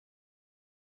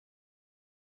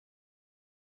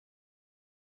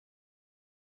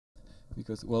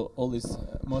because well, all this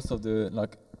most of the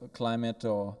like climate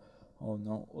or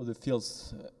no, all the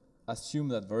fields assume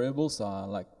that variables are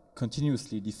like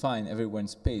continuously defined everywhere in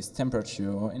space,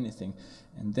 temperature or anything,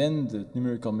 and then the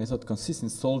numerical method consists in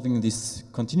solving this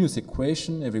continuous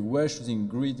equation everywhere, choosing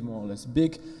grid more or less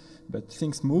big, but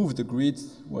things move the grid,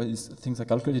 whereas things are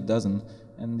calculated doesn't.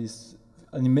 And this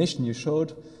animation you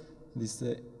showed, this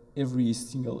every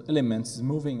single element is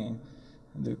moving, and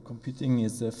the computing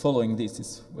is following this.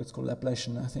 It's what's called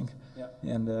Laplacian, I think. Yeah.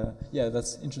 And yeah,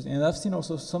 that's interesting. And I've seen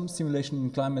also some simulation in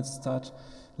climate start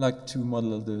like to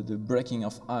model the breaking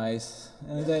of ice.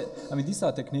 And I mean, these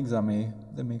are techniques that may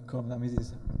come. I mean,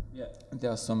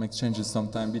 there are some exchanges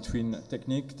sometimes between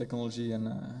technology, and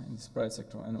in this private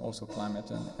sector, and also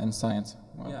climate and science.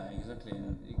 Wow. Yeah, exactly.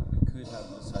 And it could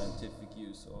have a scientific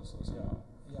use also. So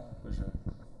yeah, for sure.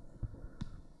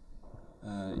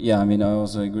 Yeah, I mean, I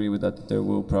also agree with that. There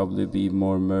will probably be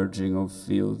more merging of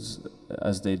fields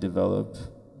as they develop,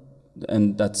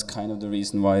 and that's kind of the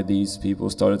reason why these people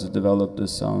started to develop the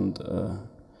sound,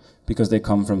 because they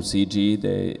come from CG.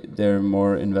 They're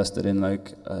more invested in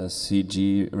like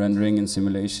CG rendering and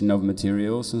simulation of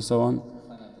materials and so on.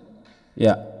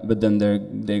 Yeah, but then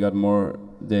they got more.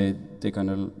 They kind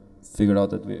of figured out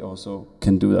that we also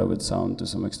can do that with sound to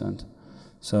some extent.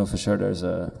 So for sure, there's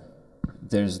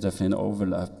definitely an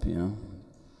overlap, you know.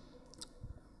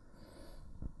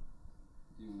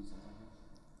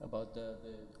 About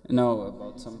no,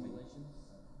 about something.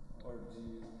 Or do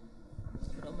you?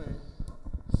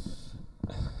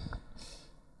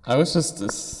 I was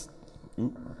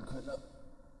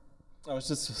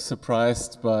just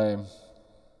surprised by.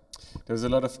 There was a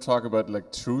lot of talk about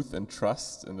like truth and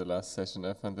trust in the last session.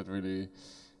 I found that really,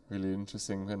 really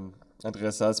interesting when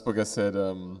Andreas Salzburger said,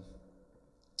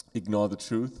 "Ignore the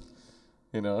truth,"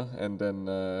 you know, and then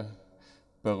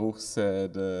Baruch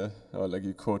said, or like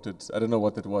you quoted, I don't know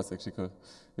what that was actually.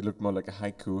 It looked more like a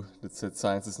haiku that said,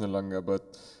 "Science is no longer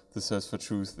about the search for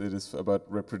truth; it is about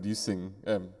reproducing,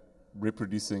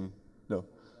 repeatable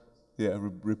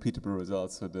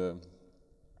results." So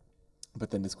but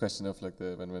then this question of like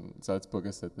when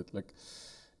Salzburger said that like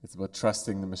it's about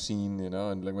trusting the machine, you know,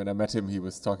 and like when I met him, he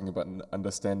was talking about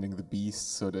understanding the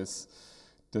beast. So there's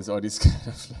all these kind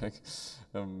of like,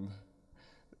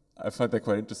 I find that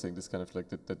quite interesting. This kind of like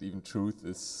that even truth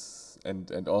is,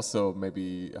 and also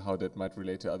maybe how that might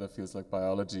relate to other fields like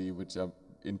biology, which are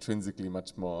intrinsically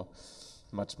much more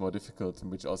difficult,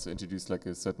 and which also introduce like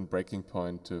a certain breaking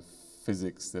point to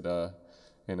physics that are,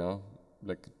 you know,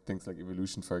 like things like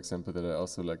evolution, for example, that are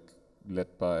also like led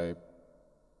by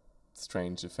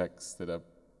strange effects that are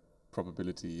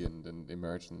probability and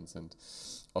emergence and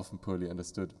often poorly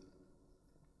understood.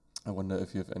 I wonder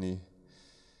if you have any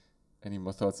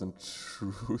more thoughts on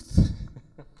truth.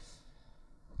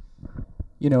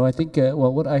 You know, I think,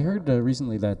 well, what I heard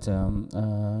recently that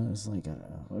it's like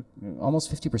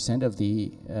almost 50% of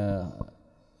the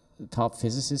top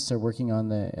physicists are working on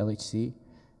the LHC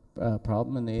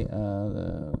problem, and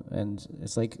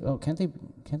it's like, oh, can't they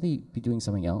be doing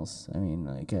something else? I mean,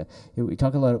 like we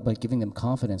talk a lot about giving them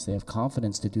confidence. They have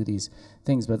confidence to do these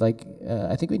things, but like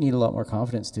I think we need a lot more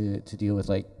confidence to deal with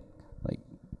like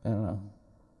I don't know,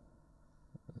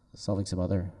 solving some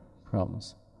other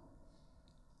problems.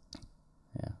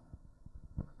 Yeah.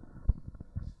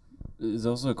 There's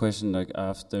also a question like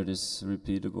after this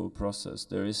repeatable process,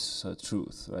 there is a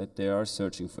truth, right? They are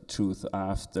searching for truth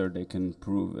after they can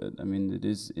prove it. I mean, it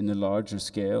is in a larger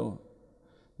scale.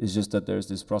 It's just that there's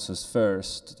this process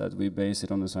first that we base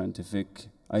it on the scientific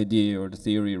idea or the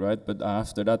theory, right? But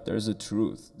after that, there's a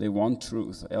truth. They want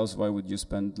truth. Else, why would you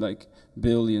spend like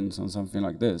billions on something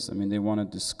like this? I mean, they want to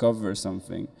discover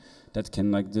something that can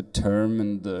like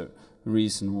determine the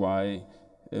reason why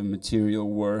a material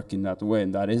work in that way,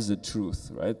 and that is the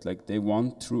truth, right? Like they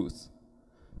want truth.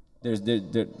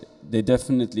 They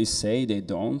definitely say they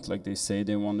don't. Like they say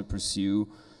they want to pursue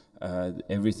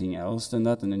everything else than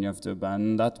that, and then you have to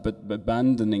abandon that. But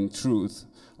abandoning truth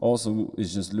also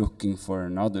is just looking for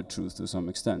another truth to some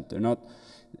extent. They're not,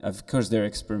 of course, they're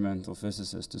experimental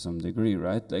physicists to some degree,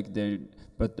 right? Like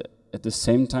but at the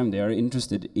same time, they are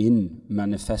interested in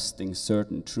manifesting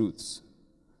certain truths.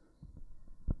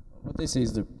 What they say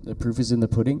is the proof is in the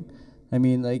pudding. I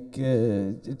mean, like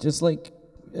just like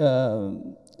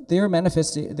they're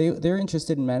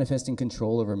interested in manifesting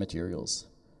control over materials,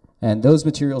 and those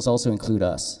materials also include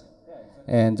us.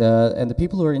 And the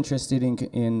people who are interested in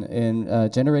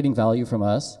generating value from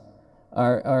us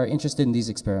are interested in these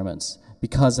experiments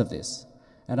because of this.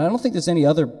 And I don't think there's any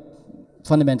other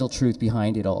fundamental truth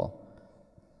behind it all.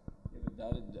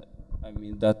 I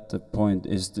mean, that the point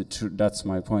is the truth. That's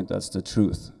my point. That's the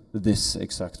truth. this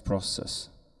exact process.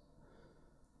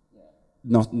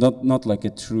 Not like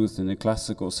a truth in a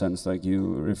classical sense, like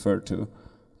you referred to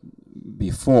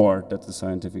before, that the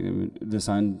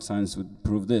science would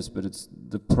prove this, but it's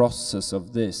the process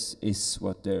of this is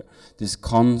what this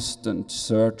constant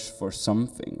search for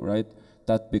something, right?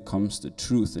 That becomes the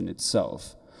truth in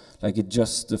itself. Like it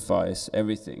justifies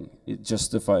everything. It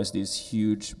justifies these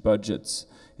huge budgets.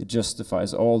 It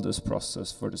justifies all this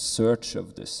process for the search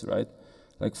of this, right?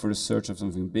 Like for the search of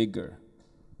something bigger.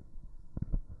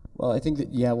 Well, I think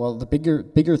that, yeah, well, the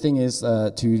bigger thing is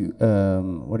but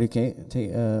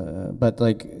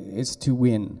like, it's to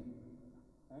win.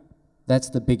 That's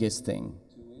the biggest thing.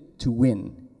 To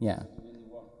win, yeah.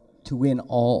 To win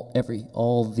all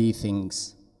the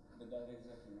things.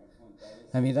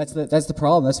 I mean, that's the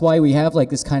problem. That's why we have like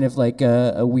this kind of like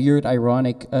a weird,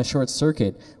 ironic short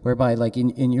circuit, whereby like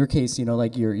in your case, you know,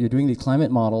 like you're doing these climate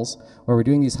models, or we're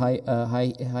doing these high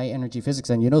energy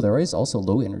physics, and you know there is also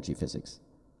low energy physics.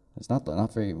 It's not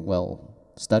very well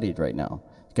studied right now,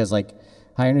 because like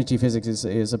high energy physics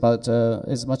is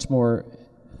much more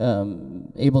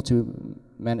able to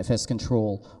manifest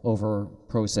control over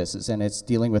processes, and it's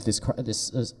dealing with this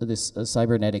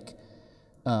cybernetic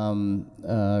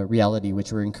reality,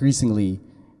 which we're increasingly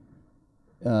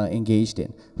engaged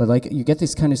in. But like you get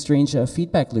this kind of strange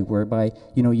feedback loop, whereby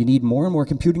you know you need more and more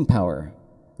computing power,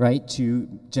 right, to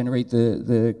generate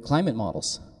the climate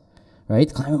models, right?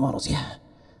 Climate models, yeah.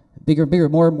 Bigger,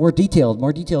 more detailed.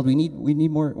 We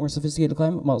need more sophisticated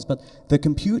climate models. But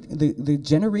the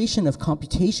generation of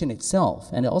computation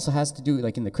itself, and it also has to do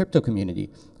like in the crypto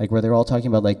community, like where they're all talking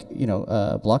about like, you know,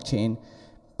 blockchain,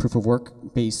 proof of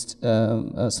work based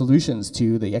solutions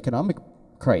to the economic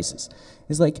crisis,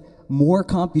 is like more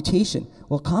computation.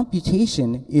 Well,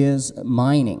 computation is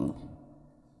mining.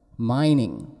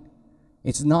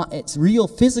 It's real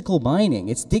physical mining.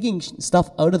 It's digging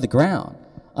stuff out of the ground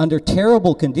under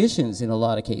terrible conditions in a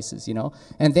lot of cases, you know,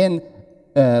 and then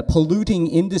polluting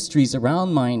industries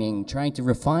around mining, trying to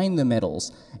refine the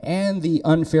metals, and the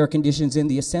unfair conditions in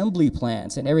the assembly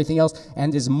plants and everything else.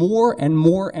 And there's more and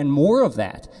more of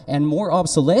that, and more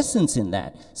obsolescence in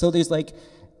that. So there's like,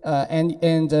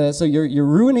 so you're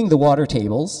ruining the water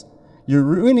tables, you're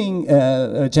ruining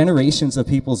generations of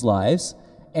people's lives.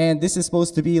 And this is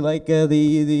supposed to be like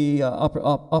the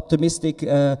optimistic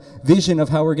vision of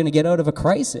how we're going to get out of a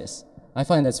crisis. I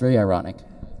find that's very ironic.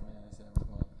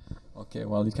 Okay,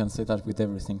 well, you can say that with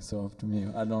everything. So to me,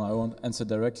 I don't know, I won't answer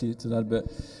directly to that,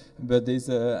 but there's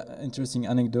interesting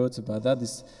anecdotes about that.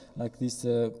 This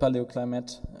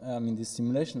paleoclimate, this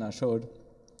simulation I showed.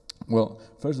 Well,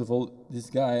 first of all, this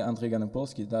guy, Andrzej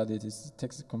Ganopolski,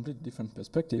 takes a completely different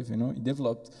perspective, you know. He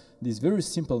developed this very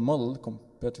simple model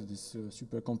compared to this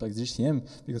super complex GCM,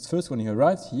 because first when he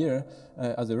arrived here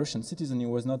as a Russian citizen, he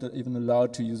was not even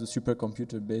allowed to use a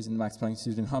supercomputer based in Max Planck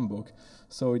Institute in Hamburg.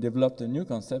 So he developed a new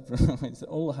concept. It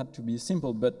all had to be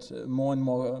simple, but more and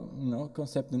more,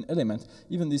 concept and element.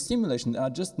 Even the simulations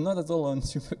are just not at all on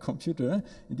supercomputer.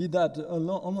 He did that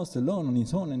almost alone on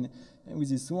his own, and with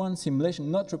this one simulation,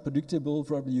 not reproducible.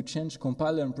 Probably you change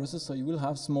compiler and processor, you will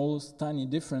have small, tiny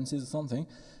differences or something.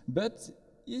 But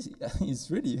he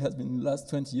has been the last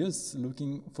 20 years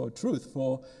looking for truth,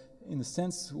 for, in a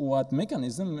sense, what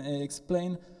mechanism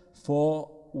explain for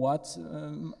what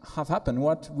have happened,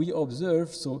 what we observe.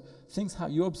 So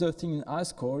you observe things in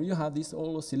ice core, you have this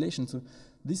all oscillation. So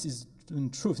this is in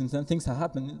truth, and then things have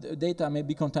happened. The data may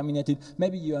be contaminated.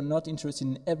 Maybe you are not interested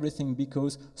in everything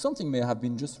because something may have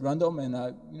been just random, and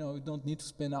you don't need to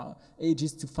spend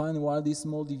ages to find why this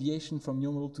small deviation from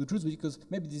your model to truth, because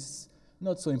maybe this is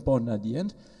not so important at the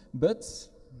end. But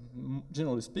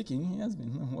generally speaking, he has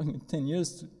been working 10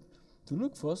 years to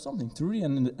look for something, to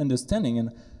really understanding,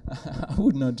 and I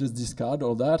would not just discard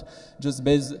all that just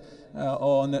based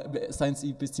on science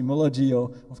epistemology.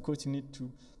 Or of course you need to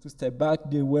step back,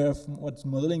 be aware of what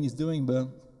modeling is doing, but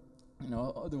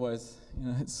otherwise,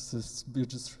 it's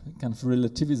just kind of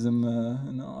relativism.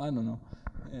 I don't know.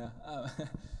 Yeah.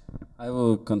 I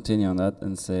will continue on that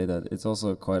and say that it's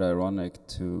also quite ironic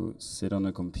to sit on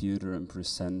a computer and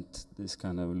present this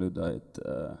kind of Luddite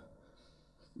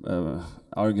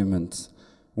argument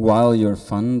while you're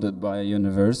funded by a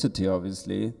university,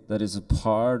 obviously, that is a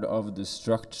part of the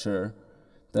structure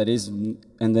that is,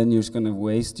 and then you're going to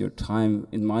waste your time,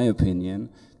 in my opinion,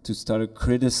 to start to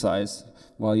criticize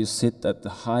while you sit at the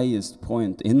highest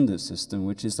point in the system,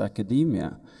 which is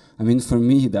academia. I mean, for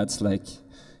me, that's like,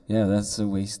 yeah, that's a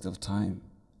waste of time,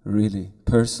 really.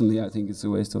 Personally, I think it's a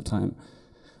waste of time.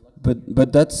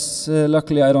 But that's,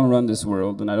 luckily I don't run this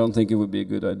world, and I don't think it would be a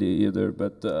good idea either,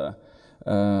 but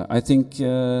I think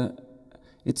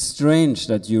it's strange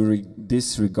that you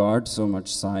disregard so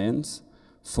much science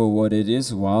for what it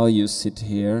is while you sit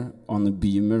here on the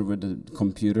beamer with the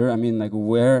computer. I mean, like,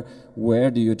 where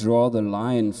do you draw the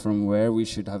line from where we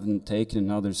should have taken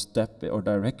another step or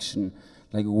direction?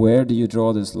 Like, where do you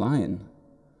draw this line?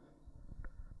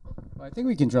 Well, I think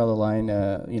we can draw the line,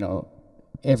 you know,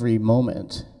 every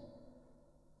moment.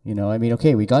 You know, I mean,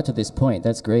 okay, we got to this point.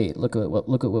 That's great. Look at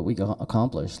what we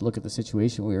accomplished. Look at the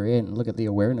situation we were in. Look at the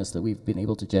awareness that we've been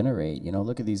able to generate. You know,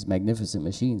 look at these magnificent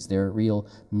machines. They're a real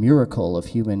miracle of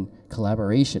human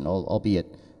collaboration, albeit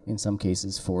in some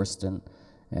cases forced and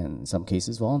in some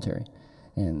cases voluntary,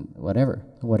 and whatever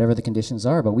the conditions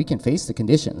are. But we can face the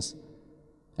conditions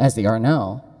as they are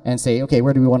now and say, okay,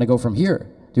 where do we want to go from here?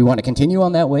 Do we want to continue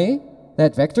on that way?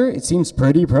 That vector, it seems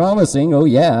pretty promising. Oh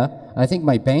yeah, I think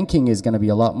my banking is going to be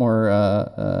a lot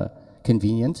more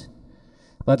convenient.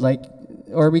 But like,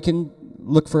 or we can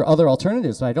look for other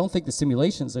alternatives. But I don't think the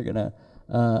simulations are going to.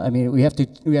 I mean, we have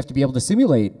to be able to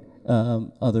simulate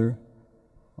other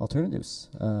alternatives,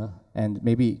 and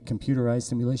maybe computerized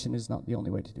simulation is not the only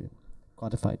way to do it.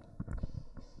 Quantified.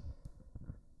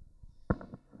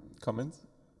 Comments?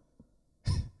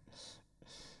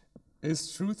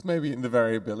 Is truth maybe in the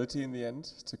variability in the end?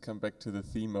 To come back to the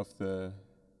theme of the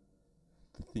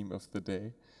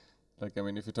day, like, I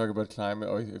mean, if you talk about climate,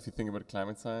 or if you think about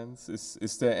climate science,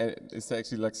 is there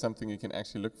actually like something you can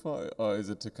actually look for, or is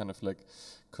it to kind of like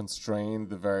constrain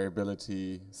the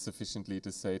variability sufficiently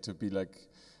to say to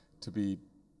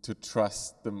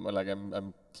trust them? Like,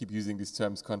 I'm keep using these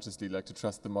terms consciously, like to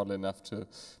trust the model enough to,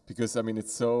 because I mean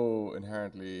it's so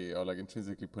inherently or like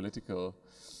intrinsically political.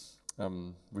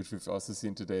 Which we've also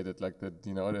seen today, that like that,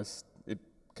 you know, it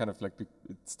kind of like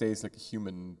it stays like a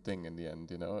human thing in the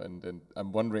end, you know, and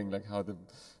I'm wondering like how the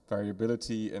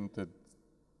variability and the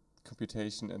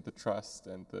computation and the trust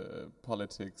and the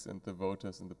politics and the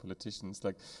voters and the politicians,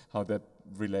 like how that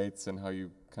relates and how you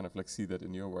kind of like see that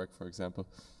in your work, for example.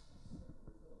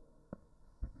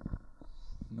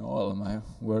 No, all my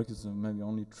work is maybe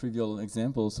only trivial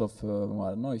examples of, well, I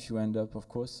don't know, if you end up, of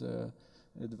course,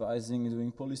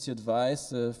 doing policy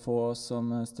advice for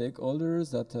some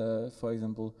stakeholders that, for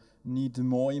example, need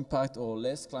more impact or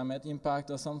less climate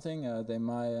impact or something. They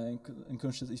might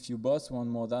unconsciously, if you boss want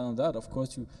more than that, of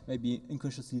course you maybe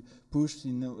unconsciously push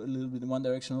in a little bit in one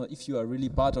direction. If you are really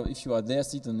part of, if you are there,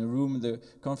 sit in the room, the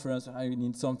conference, I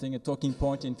need something, a talking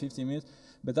point in 15 minutes.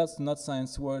 But that's not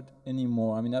science word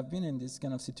anymore. I mean, I've been in this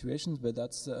kind of situations, but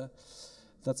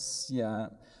that's yeah.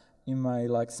 In my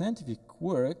like scientific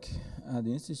work at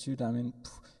the institute, I mean,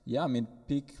 yeah, I mean,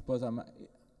 peak, but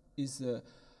is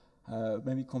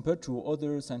maybe compared to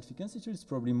other scientific institutes,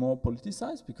 probably more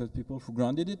politicized, because people who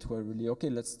grounded it were really, okay,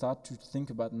 let's start to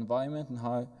think about environment and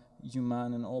how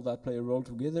human and all that play a role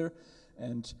together,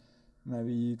 and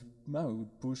maybe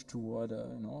push toward,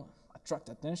 you know, attract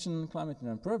attention, climate,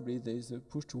 and probably there is a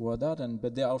push toward that,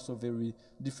 but there are also very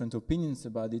different opinions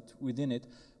about it within it,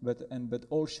 but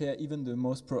all share, even the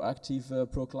most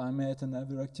proactive pro-climate and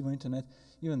very active on internet,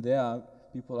 even there are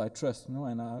people I trust, you know,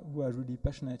 and who are really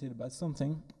passionate about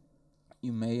something.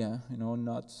 You may, you know,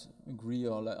 not agree,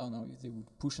 or like, oh no, if they would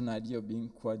push an idea of being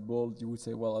quite bold, you would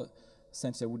say, well,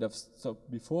 since I would have stopped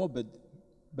before, but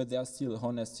they are still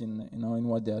honest in, you know, in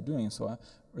what they are doing. So I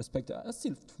respect that.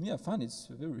 Still, to me, I find it's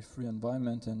a very free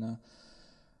environment, and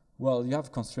well, you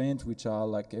have constraints which are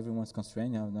like everyone's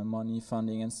constrained. You have the money,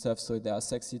 funding, and stuff. So there are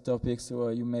sexy topics, so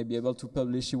you may be able to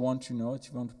publish. You want to know if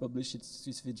you want to publish. If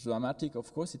it's dramatic,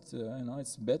 of course, it's you know,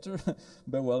 it's better.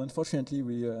 But well, unfortunately,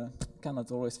 we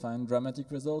cannot always find dramatic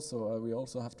results. So we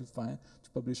also have to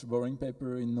publish a boring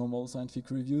paper in normal scientific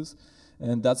reviews,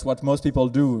 and that's what most people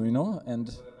do, you know.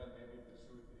 And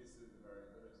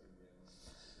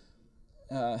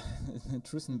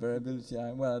truth and variability.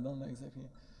 Well, I don't know exactly.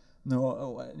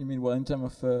 No, I mean, well, in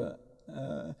terms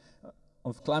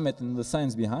of climate and the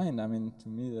science behind, I mean, to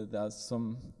me, there are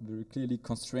some very clearly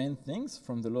constrained things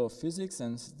from the law of physics,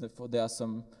 and therefore there are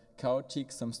some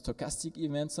chaotic, some stochastic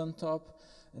events on top.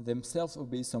 Themselves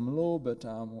obey some law, but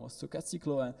more stochastic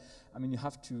law. And, I mean, you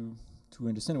have to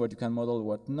understand what you can model,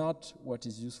 what not, what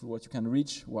is useful, what you can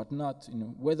reach, what not. You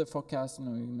know, weather forecast, you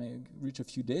know, you may reach a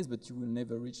few days, but you will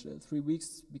never reach 3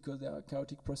 weeks because they are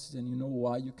chaotic processes, and you know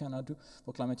why you cannot do.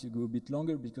 For climate, you go a bit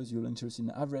longer because you're interested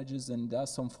in averages, and there are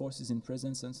some forces in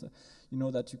presence, and so you know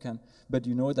that you can, but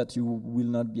you know that you will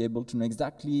not be able to know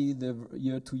exactly the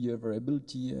year-to-year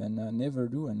variability, and never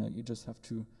do, and you just have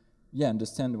to, yeah,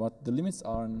 understand what the limits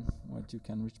are and what you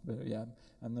can reach. But yeah,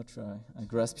 I'm not sure I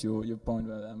grasp your point,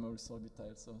 but I'm also a bit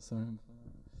tired, so sorry.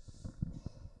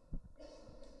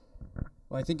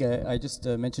 Well, I think I just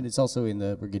mentioned it's also in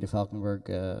the Brigitte Falkenberg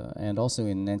and also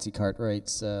in Nancy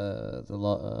Cartwright's How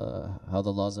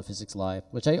the Laws of Physics Lie,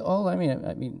 which I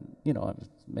mean, you know, I'm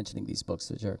mentioning these books,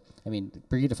 which are, I mean,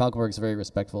 Brigitte Falkenberg is very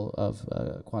respectful of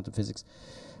quantum physics,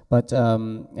 but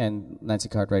and Nancy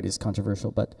Cartwright is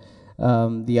controversial, but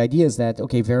the idea is that,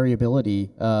 okay, variability,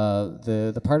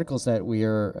 the particles that we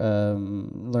are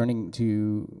learning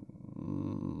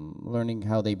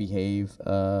how they behave.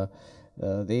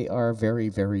 They are very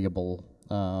variable,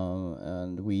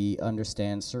 and we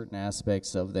understand certain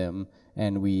aspects of them,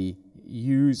 and we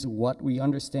use what we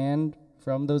understand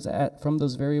from those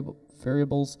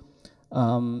variables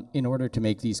in order to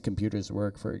make these computers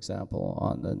work, for example,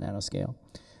 on the nanoscale.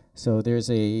 So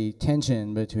there's a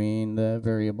tension between the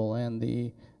variable and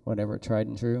the whatever tried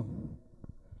and true.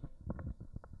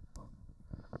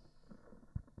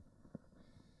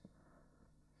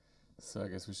 So I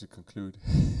guess we should conclude.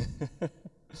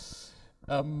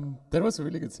 That was a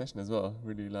really good session as well,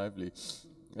 really lively,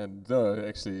 and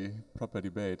actually proper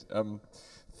debate.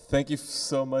 Thank you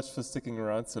so much for sticking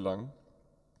around so long.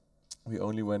 We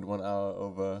only went 1 hour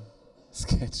over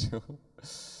schedule,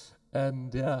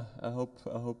 and yeah, I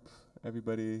hope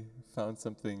everybody found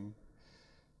something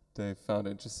they found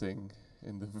interesting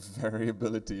in the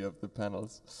variability of the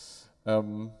panels.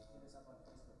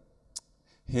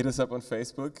 Hit us up on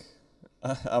Facebook.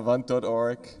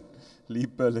 Avant.org,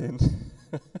 Leap Berlin.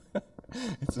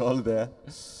 It's all there.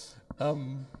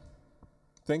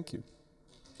 Thank you.